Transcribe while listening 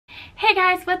Hey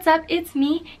guys, what's up? It's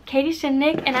me, Katie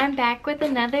Shinnick, and I'm back with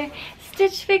another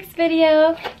Stitch Fix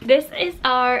video. This is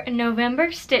our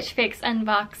November Stitch Fix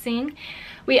unboxing.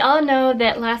 We all know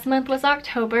that last month was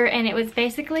October and it was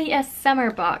basically a summer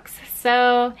box.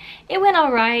 So it went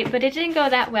alright, but it didn't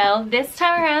go that well. This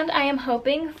time around I am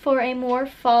hoping for a more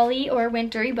fall-y or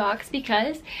wintry box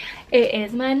because it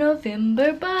is my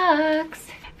November box.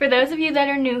 For those of you that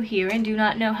are new here and do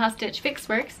not know how Stitch Fix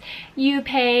works, you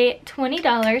pay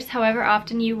 $20 however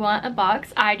often you want a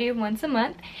box. I do once a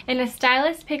month, and a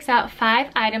stylist picks out 5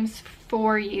 items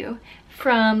for you,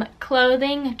 from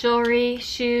clothing, jewelry,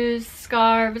 shoes,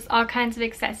 scarves, all kinds of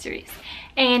accessories,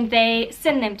 and they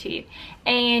send them to you.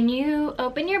 And you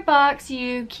open your box,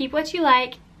 you keep what you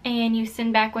like, and you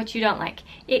send back what you don't like.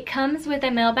 It comes with a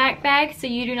mailback bag, so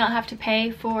you do not have to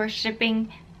pay for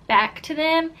shipping back to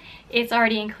them. It's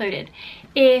already included.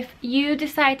 If you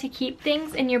decide to keep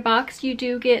things in your box, you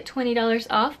do get $20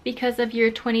 off because of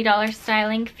your $20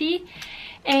 styling fee.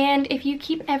 And if you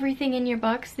keep everything in your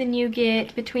box, then you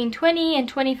get between 20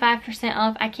 and 25%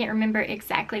 off. I can't remember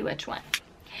exactly which one.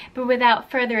 But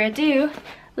without further ado,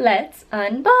 let's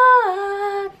unbox.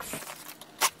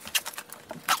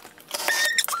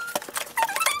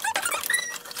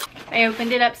 I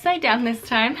opened it upside down this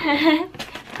time,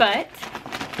 but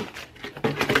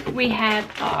we have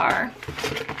our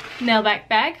mailback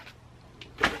bag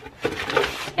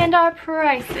and our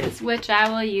prices, which I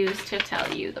will use to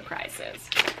tell you the prices.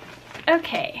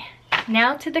 Okay,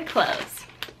 now to the clothes.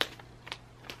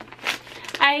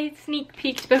 I sneak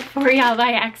peeked before y'all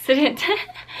by accident.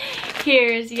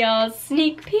 Here's y'all's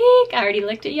sneak peek. I already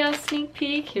looked at y'all's sneak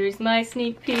peek. Here's my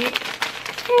sneak peek.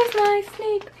 Here's my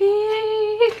sneak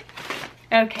peek.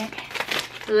 Okay,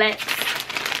 let's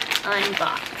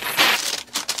unbox.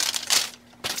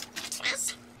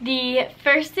 The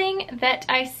first thing that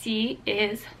I see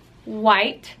is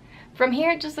white. From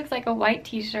here it just looks like a white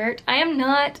t-shirt. I am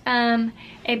not a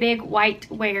big white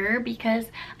wearer because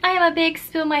I am a big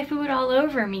spill my food all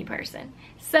over me person.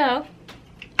 So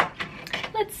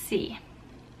let's see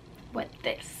what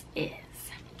this is.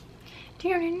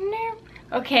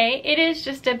 Okay, it is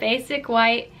just a basic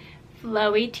white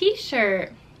flowy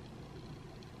t-shirt.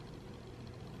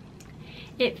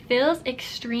 It feels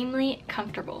extremely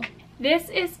comfortable. This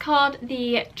is called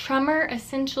the Trummer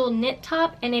Essential Knit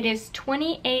Top, and it is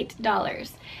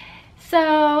 $28.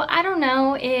 So I don't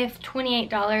know if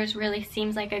 $28 really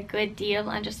seems like a good deal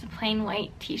on just a plain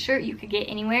white t-shirt you could get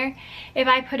anywhere. If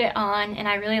I put it on and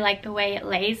I really like the way it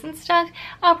lays and stuff,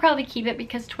 I'll probably keep it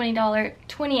because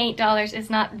 $28 is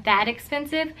not that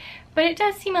expensive, but it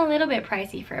does seem a little bit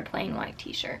pricey for a plain white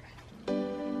t-shirt.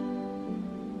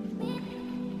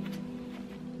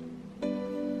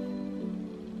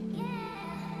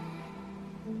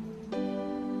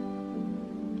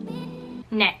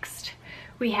 Next,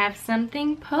 we have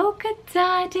something polka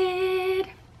dotted.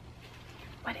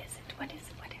 What is it? What is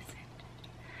it? What is it?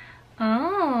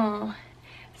 Oh,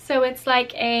 so it's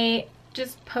like a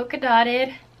just polka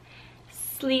dotted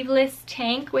sleeveless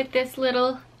tank with this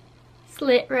little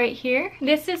slit right here.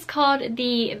 This is called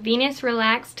the Venus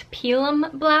Relaxed Pelham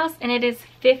blouse, and it is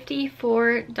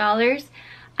 $54.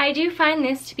 I do find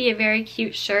this to be a very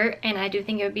cute shirt, and I do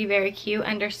think it would be very cute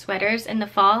under sweaters in the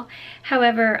fall.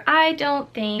 However, I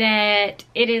don't think that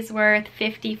it is worth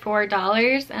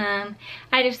 $54.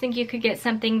 I just think you could get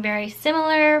something very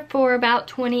similar for about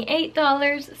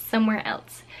 $28 somewhere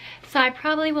else. So I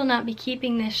probably will not be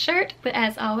keeping this shirt, but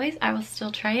as always, I will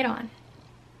still try it on.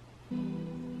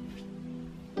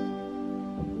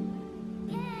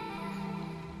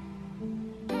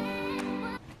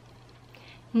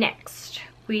 Next,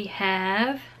 we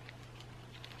have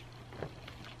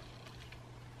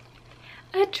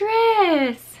a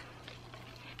dress.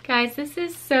 Guys, this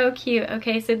is so cute.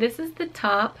 Okay, so this is the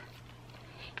top,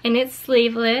 and it's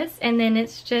sleeveless, and then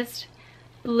it's just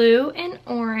blue and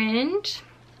orange.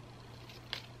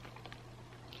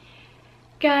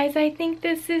 Guys, I think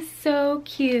this is so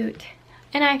cute,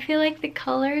 and I feel like the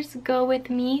colors go with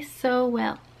me so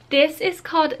well. This is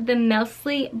called the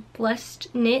Melsley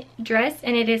Blushed Knit Dress,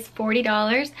 and it is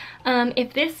 $40.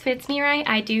 If this fits me right,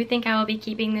 I do think I will be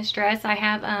keeping this dress. I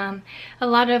have a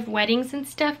lot of weddings and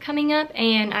stuff coming up,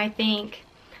 and I think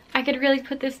I could really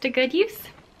put this to good use.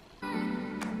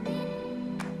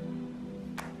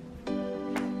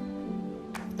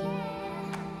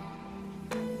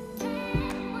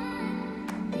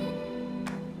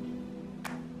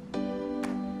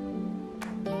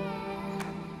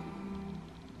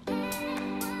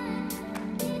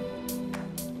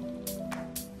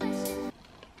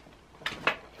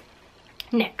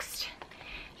 Next,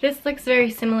 This looks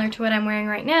very similar to what I'm wearing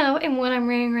right now, and what I'm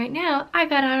wearing right now I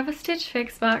got out of a Stitch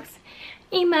Fix box.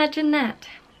 Imagine that.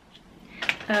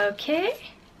 Okay,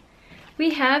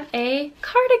 we have a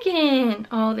cardigan.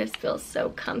 Oh, this feels so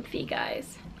comfy,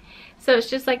 guys. So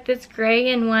it's just like this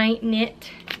gray and white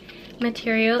knit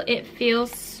material. It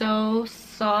feels so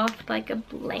soft, like a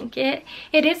blanket.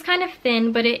 It is kind of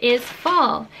thin, but it is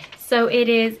fall. So it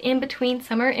is in between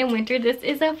summer and winter. This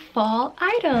is a fall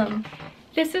item.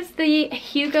 This is the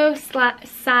Hugo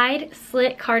side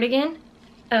slit cardigan.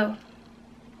 Oh,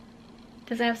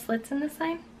 does it have slits in the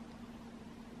side?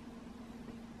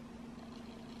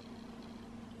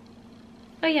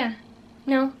 Oh yeah,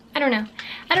 no, I don't know.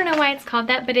 I don't know why it's called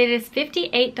that, but it is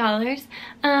 $58.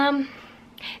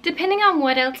 Depending on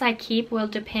what else I keep will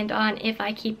depend on if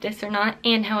I keep this or not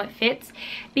and how it fits.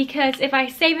 Because if I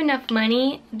save enough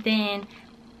money, then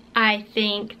I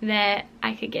think that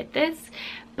I could get this.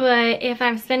 But if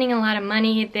I'm spending a lot of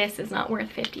money, this is not worth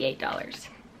 $58.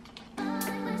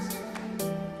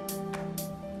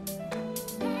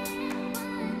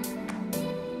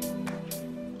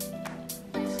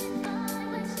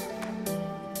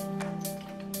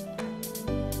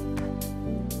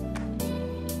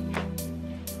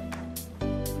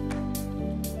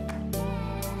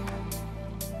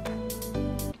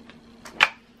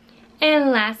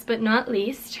 And last but not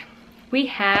least, we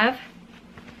have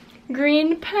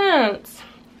green pants.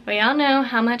 We all know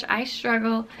how much I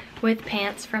struggle with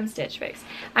pants from Stitch Fix.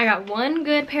 I got one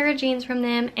good pair of jeans from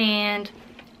them and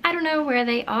I don't know where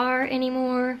they are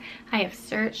anymore. I have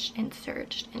searched and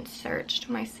searched and searched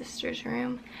my sister's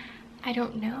room. I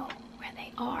don't know where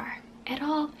they are at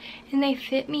all, and they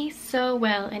fit me so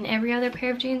well, and every other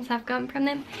pair of jeans I've gotten from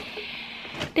them,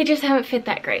 they just haven't fit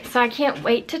that great. So I can't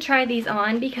wait to try these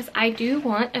on because I do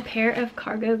want a pair of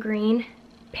cargo green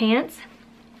pants.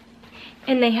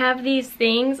 And they have these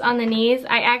things on the knees.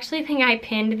 I actually think I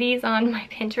pinned these on my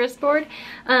Pinterest board.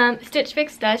 Stitch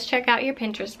Fix does check out your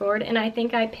Pinterest board, and I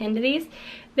think I pinned these.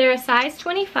 They're a size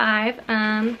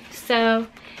 25, so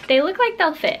they look like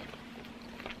they'll fit.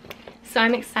 So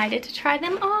I'm excited to try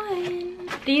them on.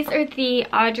 These are the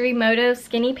Audrey Moto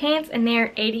skinny pants, and they're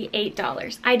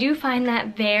 $88. I do find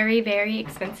that very, very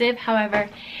expensive. However,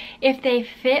 if they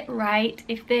fit right,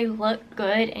 if they look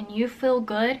good and you feel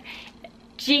good,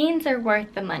 jeans are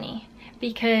worth the money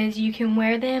because you can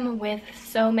wear them with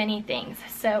so many things.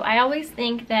 So I always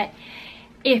think that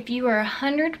if you are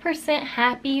 100%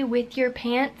 happy with your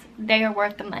pants, they are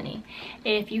worth the money.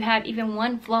 If you have even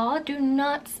one flaw, do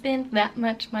not spend that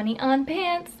much money on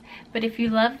pants. But if you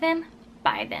love them,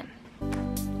 buy them.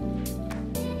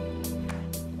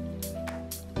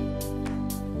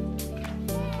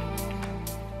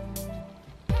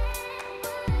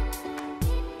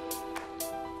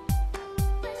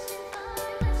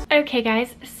 Okay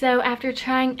guys, so after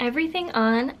trying everything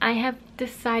on, I have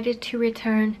decided to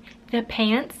return the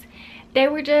pants. They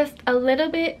were just a little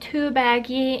bit too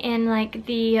baggy in like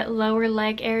the lower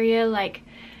leg area, like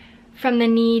from the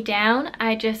knee down.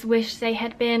 I just wish they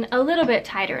had been a little bit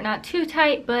tighter. Not too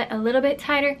tight, but a little bit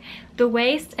tighter. The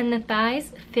waist and the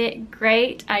thighs fit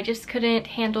great. I just couldn't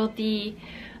handle the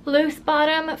loose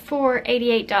bottom for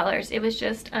 $88. It was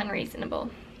just unreasonable.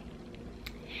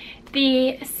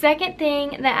 The second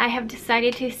thing that I have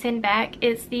decided to send back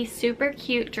is the super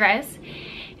cute dress.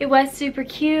 It was super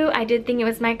cute. I did think it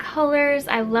was my colors.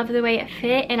 I love the way it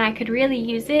fit and I could really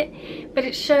use it, but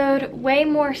it showed way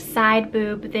more side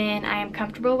boob than I am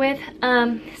comfortable with.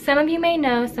 Some of you may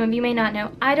know, some of you may not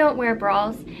know, I don't wear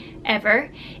bras ever.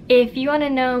 If you want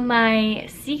to know my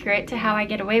secret to how I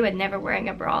get away with never wearing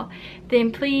a bra,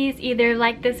 then please either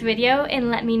like this video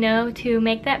and let me know to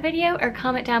make that video, or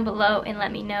comment down below and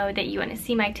let me know that you want to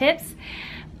see my tips.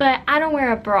 But I don't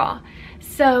wear a bra,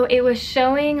 so it was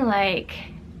showing like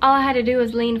all I had to do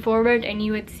was lean forward and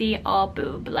you would see all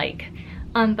boob, like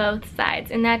on both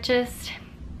sides, and that just,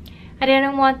 I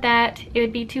didn't want that. It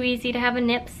would be too easy to have a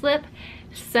nip slip.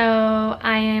 So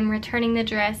I am returning the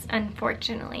dress,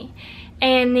 unfortunately.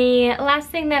 And the last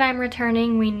thing that I'm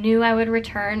returning, we knew I would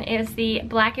return, is the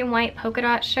black and white polka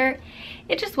dot shirt.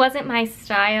 It just wasn't my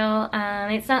style.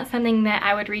 It's not something that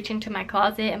I would reach into my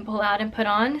closet and pull out and put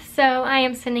on, so I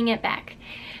am sending it back.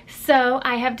 So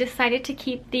I have decided to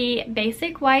keep the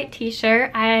basic white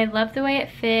t-shirt. I love the way it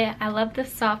fit. I love the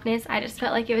softness. I just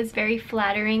felt like it was very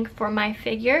flattering for my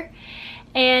figure.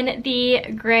 And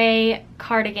the gray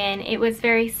cardigan, it was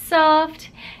very soft.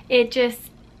 It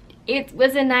it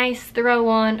was a nice throw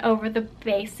on over the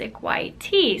basic white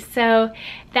tee. So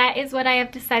that is what I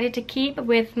have decided to keep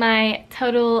with my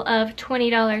total of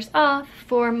 $20 off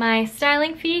for my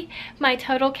styling fee. My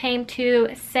total came to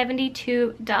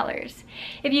 $72.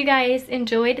 If you guys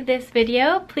enjoyed this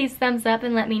video, please thumbs up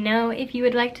and let me know. If you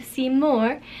would like to see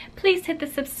more, please hit the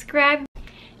subscribe.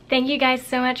 Thank you guys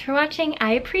so much for watching.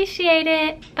 I appreciate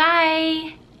it.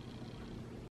 Bye!